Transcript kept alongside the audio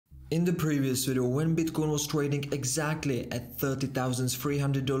In the previous video, when Bitcoin was trading exactly at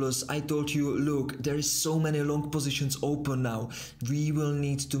 $30,300, I told you, look, there is so many long positions open now. We will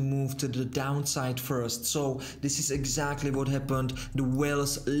need to move to the downside first. So this is exactly what happened. The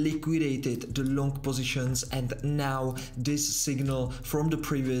whales liquidated the long positions, and now this signal from the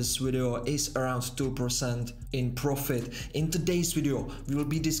previous video is around 2% in profit. In today's video, we will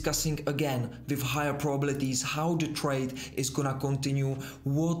be discussing again with higher probabilities how the trade is gonna continue,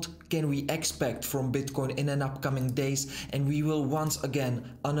 what can we expect from Bitcoin in an upcoming days, and we will once again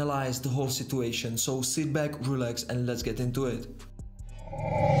analyze the whole situation. So sit back, relax, and let's get into it.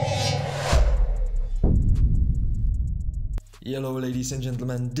 Hello ladies and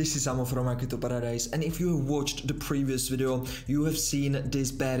gentlemen, this is Amo from Crypto Paradise, and if you have watched the previous video, you have seen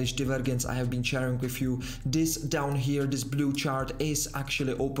this bearish divergence I have been sharing with you. This down here, this blue chart is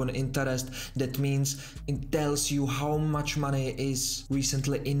actually open interest. That means it tells you how much money is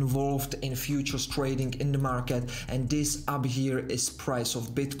recently involved in futures trading in the market, and this up here is price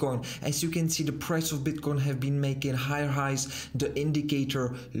of Bitcoin. As you can see, the price of Bitcoin have been making higher highs, the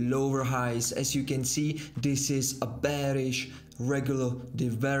indicator lower highs. As you can see, this is a bearish regular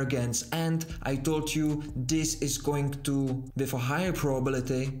divergence, and I told you this is going to, with a higher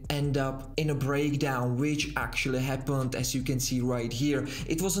probability, end up in a breakdown, which actually happened. As you can see right here,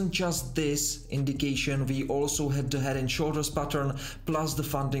 it wasn't just this indication, we also had the head and shoulders pattern plus the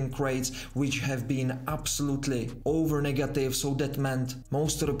funding rates, which have been absolutely over negative. So that meant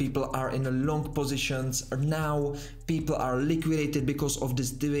most of the people are in a long positions. Now people are liquidated because of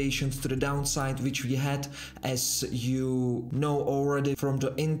this deviations to the downside which we had, as you know already from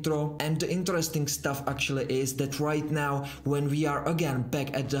the intro. And the interesting stuff actually is that right now, when we are again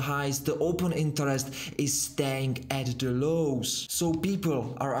back at the highs, the open interest is staying at the lows. So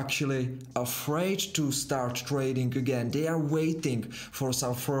people are actually afraid to start trading again. They are waiting for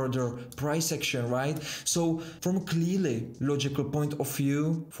some further price action, right? So from a clearly logical point of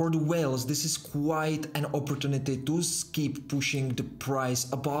view, for the whales, this is quite an opportunity to keep pushing the price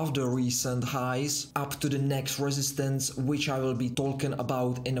above the recent highs up to the next resistance, which I will be talking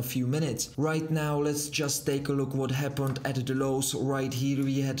about in a few minutes. Right now, let's just take a look what happened at the lows. Right here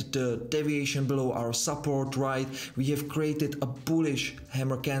we had the deviation below our support, right? We have created a bullish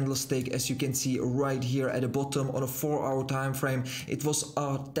hammer candlestick, as you can see right here at the bottom on a 4-hour time frame. It was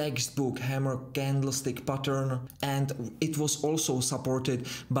a textbook hammer candlestick pattern, and it was also supported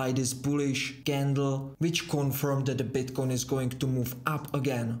by this bullish candle, which confirmed that the Bitcoin is going to move up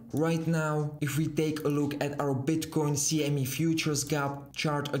again. Right now, if we take a look at our Bitcoin CME futures gap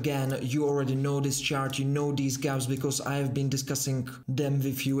chart again, you already know this chart, you know these gaps because I have been discussing them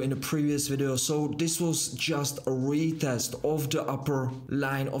with you in a previous video. So this was just a retest of the upper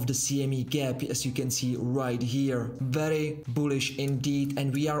line of the CME gap, as you can see right here. Very bullish indeed,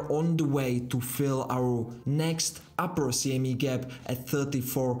 and we are on the way to fill our next upper CME gap at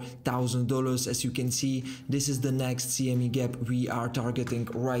 $34,000. As you can see, this is the next CME gap we are targeting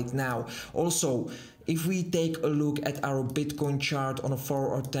right now. Also, if we take a look at our Bitcoin chart on a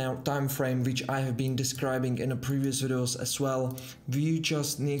 4-hour time frame, which I have been describing in the previous videos as well, we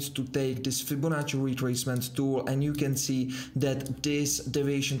just need to take this Fibonacci retracement tool, and you can see that this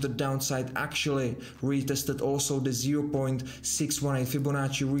deviation to the downside actually retested also the 0.618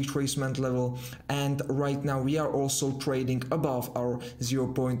 Fibonacci retracement level, and right now we are also trading above our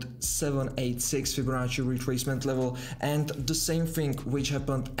 0.786 Fibonacci retracement level. And the same thing which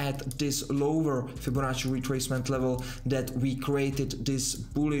happened at this lower Fibonacci retracement level, that we created this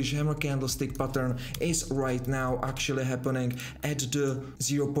bullish hammer candlestick pattern, is right now actually happening at the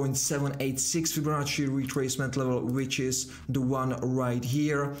 0.786 Fibonacci retracement level, which is the one right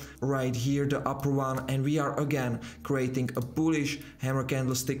here, the upper one, and we are again creating a bullish hammer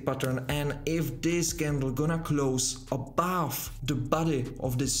candlestick pattern. And if this candle gonna close above the body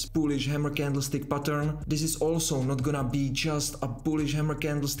of this bullish hammer candlestick pattern, this is also not gonna be just a bullish hammer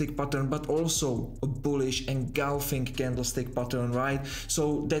candlestick pattern, but also a bullish engulfing candlestick pattern, right?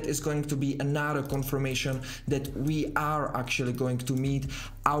 So that is going to be another confirmation that we are actually going to meet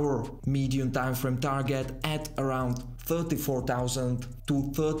our medium time frame target at around $34,000 to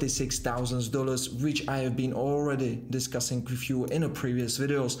 $36,000, which I have been already discussing with you in the previous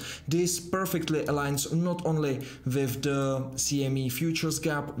videos. This perfectly aligns not only with the CME futures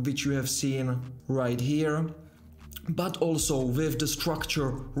gap, which you have seen right here, but also with the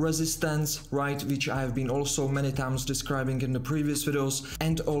structure resistance, right, which I have been also many times describing in the previous videos,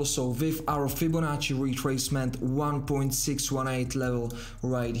 and also with our Fibonacci retracement 1.618 level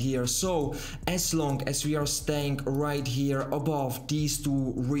right here. So as long as we are staying right here above these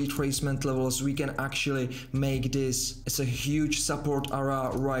two retracement levels, we can actually make this as a huge support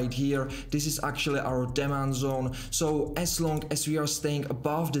area right here. This is actually our demand zone. So as long as we are staying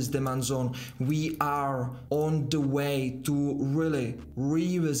above this demand zone, we are on the way to really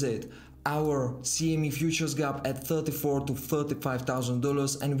revisit our CME futures gap at $34,000 to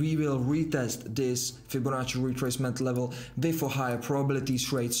 $35,000, and we will retest this Fibonacci retracement level with a higher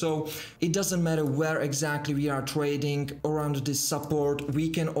probabilities rate. So it doesn't matter where exactly we are trading around this support, we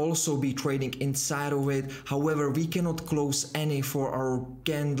can also be trading inside of it. However, we cannot close any for our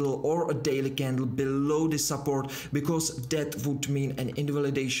candle or a daily candle below this support, because that would mean an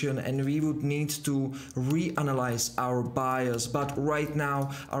invalidation and we would need to reanalyze our bias. But right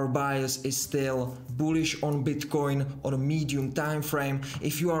now our bias is still bullish on Bitcoin on a medium time frame.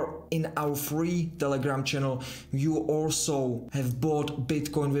 If you are in our free Telegram channel, you also have bought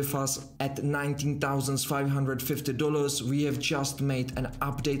Bitcoin with us at $19,550. We have just made an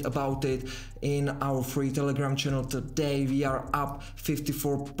update about it in our free Telegram channel today. We are up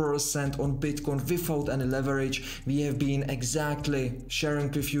 54% on Bitcoin without any leverage. We have been exactly sharing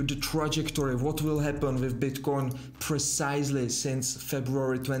with you the trajectory, what will happen with Bitcoin precisely since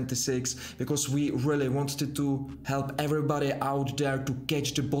February 26, because we really wanted to help everybody out there to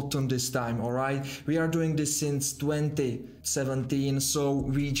catch the bottom this time. All right, we are doing this since 2017, so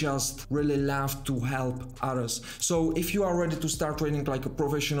we just really love to help others. So if you are ready to start trading like a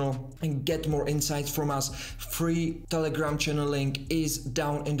professional and get more insights from us, free Telegram channel link is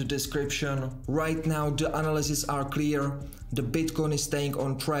down in the description. Right now the analyses are clear. The Bitcoin is staying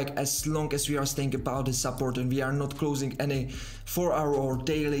on track as long as we are staying above the support and we are not closing any 4-hour or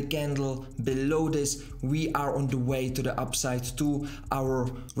daily candle below this. We are on the way to the upside to our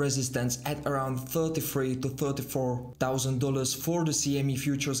resistance at around $33,000 to $34,000 for the CME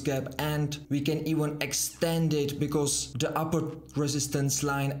futures gap, and we can even extend it because the upper resistance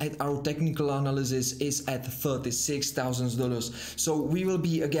line at our technical analysis is at $36,000. So we will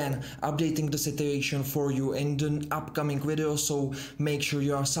be again updating the situation for you in the upcoming video. So make sure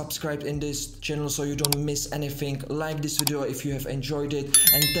you are subscribed in this channel so you don't miss anything. Like this video if you have enjoyed it,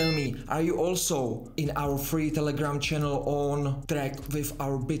 and tell me, are you also in our free Telegram channel on track with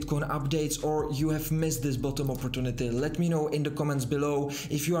our Bitcoin updates, or you have missed this bottom opportunity? Let me know in the comments below.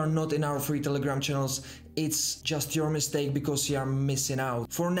 If you are not in our free Telegram channels, it's just your mistake because you are missing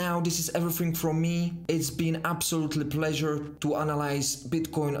out. For now, this is everything from me. It's been absolutely pleasure to analyze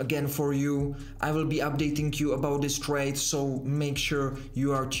Bitcoin again for you. I will be updating you about this trade, so make sure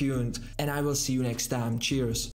you are tuned, and I will see you next time. Cheers.